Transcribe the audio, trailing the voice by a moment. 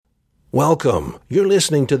Welcome. You're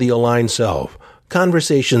listening to The Aligned Self,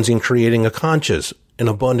 Conversations in Creating a Conscious and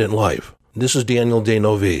Abundant Life. This is Daniel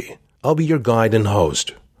Denovi. I'll be your guide and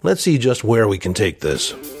host. Let's see just where we can take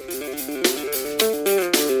this.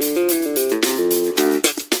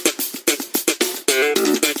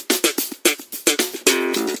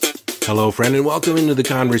 Hello, friend, and welcome into the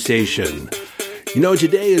conversation. You know,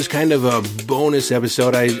 today is kind of a bonus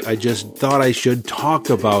episode. I just thought I should talk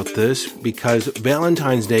about this because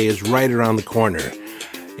Valentine's Day is right around the corner.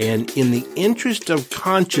 And in the interest of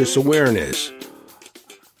conscious awareness,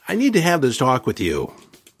 I need to have this talk with you.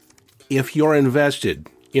 If you're invested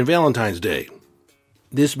in Valentine's Day,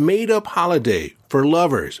 this made-up holiday for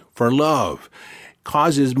lovers, for love,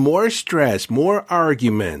 causes more stress, more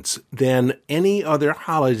arguments than any other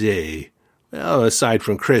holiday, well, aside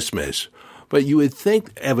from Christmas. But you would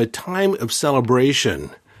think of a time of celebration,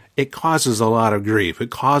 it causes a lot of grief.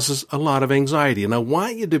 It causes a lot of anxiety. And I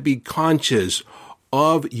want you to be conscious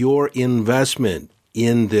of your investment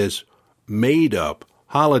in this made-up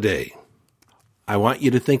holiday. I want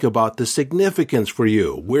you to think about the significance for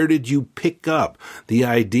you. Where did you pick up the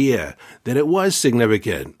idea that it was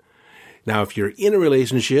significant? Now, if you're in a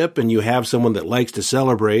relationship and you have someone that likes to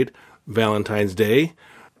celebrate Valentine's Day,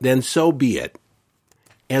 then so be it.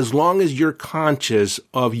 As long as you're conscious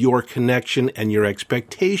of your connection and your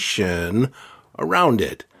expectation around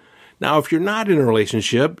it. Now, if you're not in a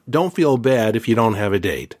relationship, don't feel bad if you don't have a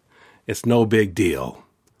date. It's no big deal.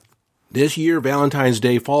 This year, Valentine's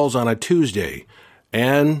Day falls on a Tuesday,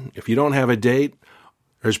 and if you don't have a date,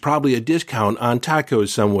 there's probably a discount on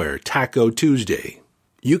tacos somewhere, Taco Tuesday.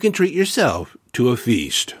 You can treat yourself to a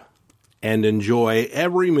feast and enjoy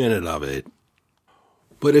every minute of it.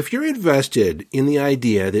 But if you're invested in the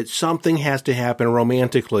idea that something has to happen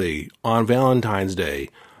romantically on Valentine's Day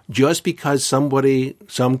just because somebody,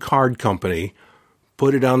 some card company,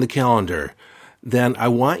 put it on the calendar, then I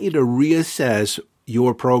want you to reassess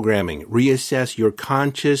your programming, reassess your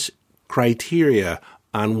conscious criteria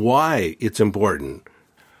on why it's important.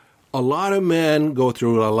 A lot of men go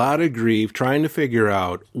through a lot of grief trying to figure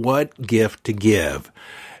out what gift to give.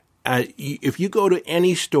 If you go to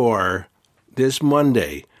any store this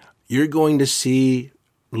Monday, you're going to see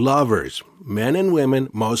lovers, men and women,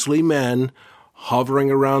 mostly men,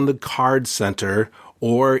 hovering around the card center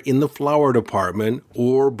or in the flower department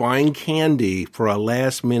or buying candy for a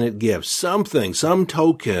last-minute gift. Something, some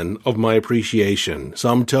token of my appreciation,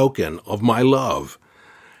 some token of my love.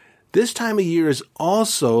 This time of year is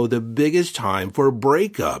also the biggest time for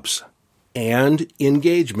breakups and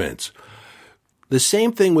engagements. The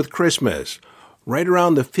same thing with Christmas. Right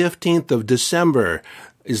around the 15th of December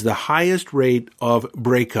is the highest rate of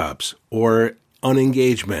breakups or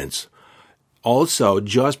unengagements. Also,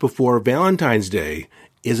 just before Valentine's Day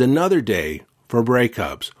is another day for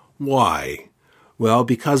breakups. Why? Well,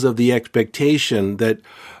 because of the expectation that,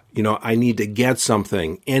 I need to get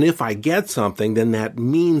something. And if I get something, then that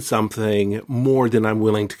means something more than I'm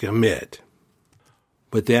willing to commit.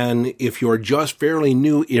 But then if you're just fairly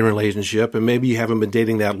new in a relationship and maybe you haven't been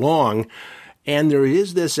dating that long, and there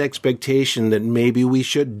is this expectation that maybe we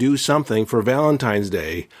should do something for Valentine's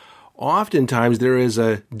Day, oftentimes there is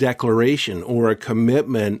a declaration or a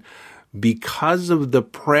commitment because of the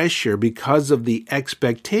pressure, because of the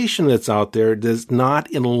expectation that's out there that's not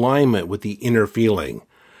in alignment with the inner feeling.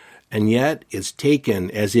 And yet it's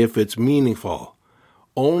taken as if it's meaningful,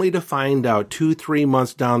 only to find out 2-3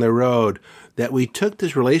 months down the road that we took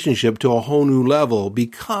this relationship to a whole new level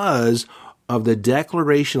because of the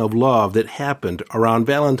declaration of love that happened around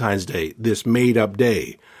Valentine's Day, this made-up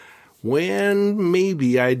day, when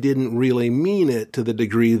maybe I didn't really mean it to the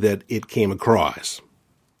degree that it came across.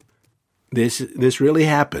 This really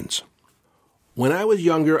happens. When I was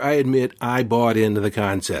younger, I admit I bought into the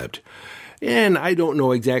concept. And I don't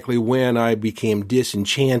know exactly when I became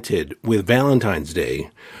disenchanted with Valentine's Day,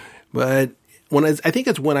 but I think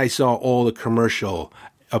it's when I saw all the commercial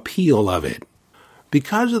appeal of it.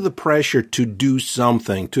 Because of the pressure to do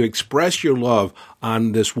something, to express your love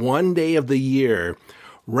on this one day of the year,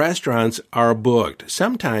 restaurants are booked,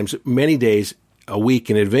 sometimes many days a week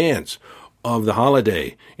in advance of the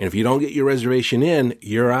holiday. And if you don't get your reservation in,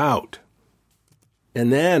 you're out. And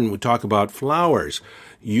then we talk about flowers.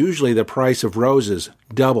 Usually the price of roses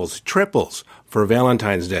doubles, triples for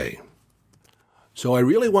Valentine's Day. So I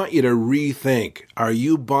really want you to rethink, are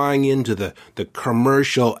you buying into the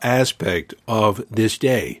commercial aspect of this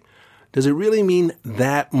day? Does it really mean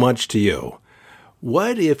that much to you?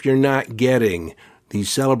 What if you're not getting these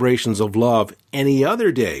celebrations of love any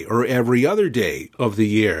other day or every other day of the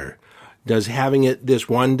year? Does having it this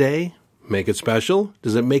one day make it special?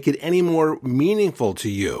 Does it make it any more meaningful to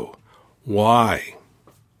you? Why?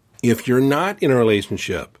 If you're not in a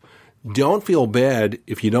relationship, don't feel bad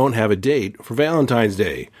if you don't have a date for Valentine's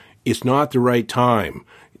Day. It's not the right time.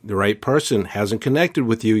 The right person hasn't connected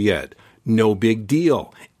with you yet. No big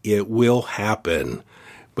deal. It will happen.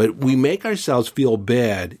 But we make ourselves feel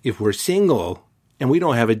bad if we're single and we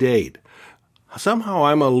don't have a date. Somehow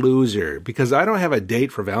I'm a loser because I don't have a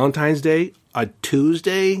date for Valentine's Day, a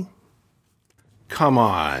Tuesday? Come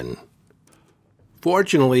on.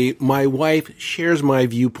 Fortunately, my wife shares my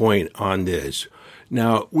viewpoint on this.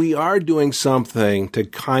 Now, we are doing something to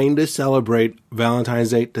kind of celebrate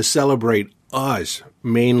Valentine's Day, to celebrate us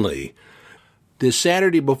mainly. This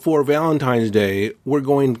Saturday before Valentine's Day, we're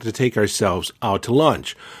going to take ourselves out to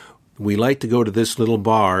lunch. We like to go to this little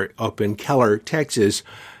bar up in Keller, Texas,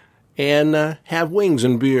 and have wings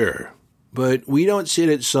and beer. But we don't sit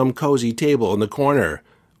at some cozy table in the corner.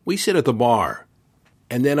 We sit at the bar.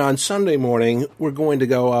 And then on Sunday morning, we're going to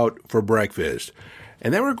go out for breakfast.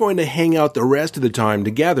 And then we're going to hang out the rest of the time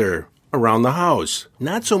together around the house.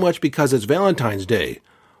 Not so much because it's Valentine's Day,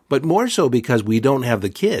 but more so because we don't have the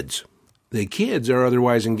kids. The kids are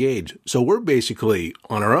otherwise engaged, so we're basically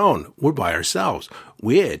on our own. We're by ourselves,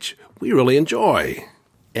 which we really enjoy.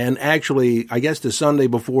 And actually, I guess the Sunday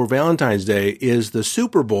before Valentine's Day is the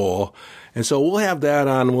Super Bowl, and so we'll have that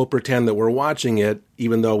on and we'll pretend that we're watching it,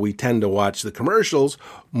 even though we tend to watch the commercials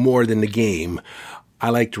more than the game.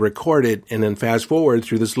 I like to record it and then fast forward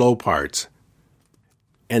through the slow parts.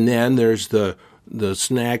 And then there's the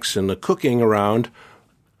snacks and the cooking around,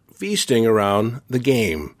 feasting around the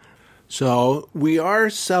game. So we are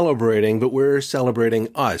celebrating, but we're celebrating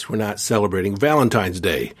us. We're not celebrating Valentine's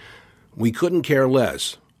Day. We couldn't care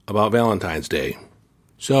less about Valentine's Day.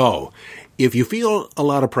 So if you feel a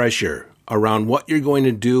lot of pressure around what you're going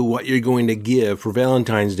to do, what you're going to give for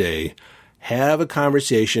Valentine's Day, have a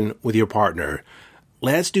conversation with your partner.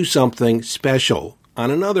 Let's do something special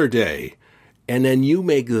on another day, and then you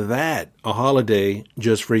make that a holiday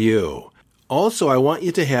just for you. Also, I want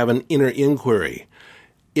you to have an inner inquiry.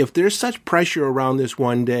 If there's such pressure around this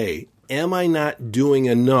one day, am I not doing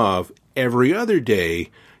enough every other day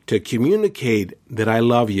to communicate that I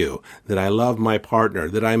love you, that I love my partner,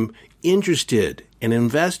 that I'm interested and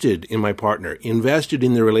invested in my partner, invested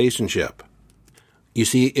in the relationship? You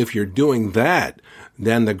see, if you're doing that,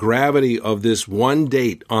 then the gravity of this one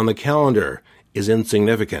date on the calendar is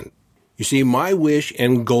insignificant. You see, my wish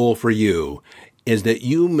and goal for you is that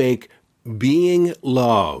you make being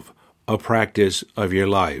love a practice of your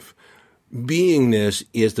life. Beingness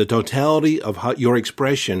is the totality of your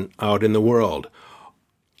expression out in the world.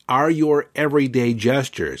 Are your everyday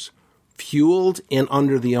gestures fueled and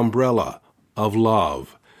under the umbrella of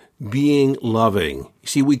love? Being loving.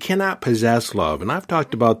 See, we cannot possess love, and I've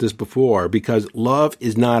talked about this before, because love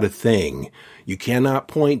is not a thing. You cannot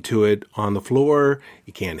point to it on the floor,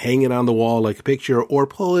 you can't hang it on the wall like a picture, or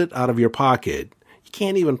pull it out of your pocket. You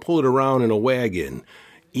can't even pull it around in a wagon.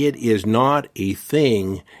 It is not a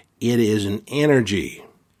thing, it is an energy.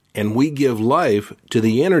 And we give life to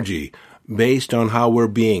the energy based on how we're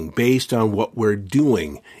being, based on what we're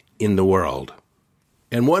doing in the world.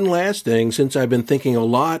 And one last thing, since I've been thinking a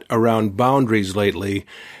lot around boundaries lately,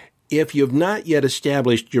 if you've not yet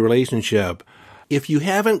established your relationship, if you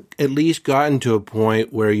haven't at least gotten to a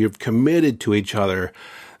point where you've committed to each other,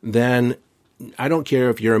 then I don't care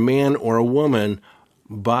if you're a man or a woman,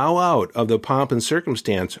 bow out of the pomp and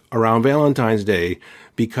circumstance around Valentine's Day,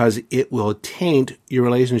 because it will taint your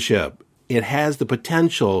relationship. It has the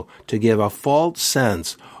potential to give a false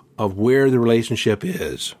sense of where the relationship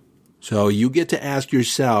is. So you get to ask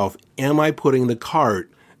yourself, am I putting the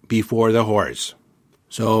cart before the horse?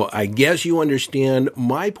 So I guess you understand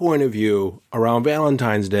my point of view around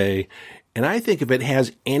Valentine's Day, and I think if it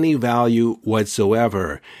has any value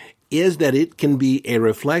whatsoever, is that it can be a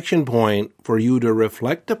reflection point for you to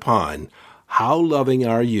reflect upon how loving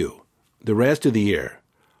are you the rest of the year.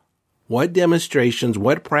 What demonstrations,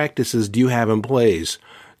 what practices do you have in place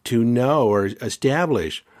to know or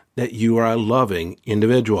establish that you are a loving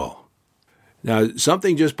individual? Now,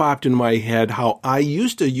 something just popped in my head how I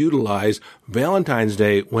used to utilize Valentine's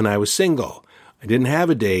Day when I was single. I didn't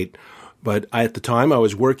have a date, but at the time I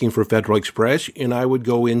was working for Federal Express, and I would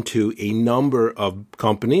go into a number of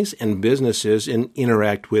companies and businesses and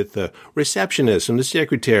interact with the receptionists and the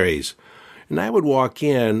secretaries. And I would walk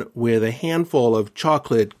in with a handful of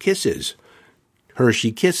chocolate kisses,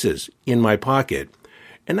 Hershey Kisses, in my pocket.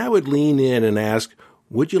 And I would lean in and ask,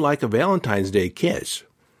 would you like a Valentine's Day kiss?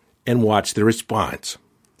 And watch the response.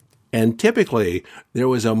 And typically, there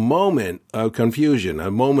was a moment of confusion,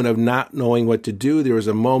 a moment of not knowing what to do. There was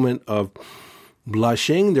a moment of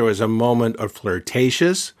blushing. There was a moment of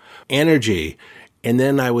flirtatious energy. And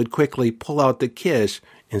then I would quickly pull out the kiss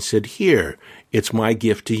and said, here, it's my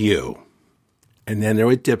gift to you. And then there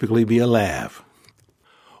would typically be a laugh.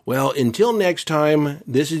 Well, until next time,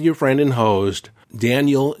 this is your friend and host,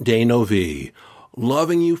 Daniel Denovi,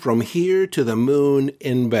 loving you from here to the moon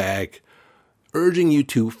and back, urging you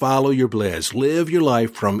to follow your bliss, live your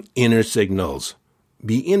life from inner signals.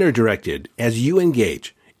 Be inner directed as you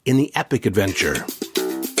engage in the epic adventure.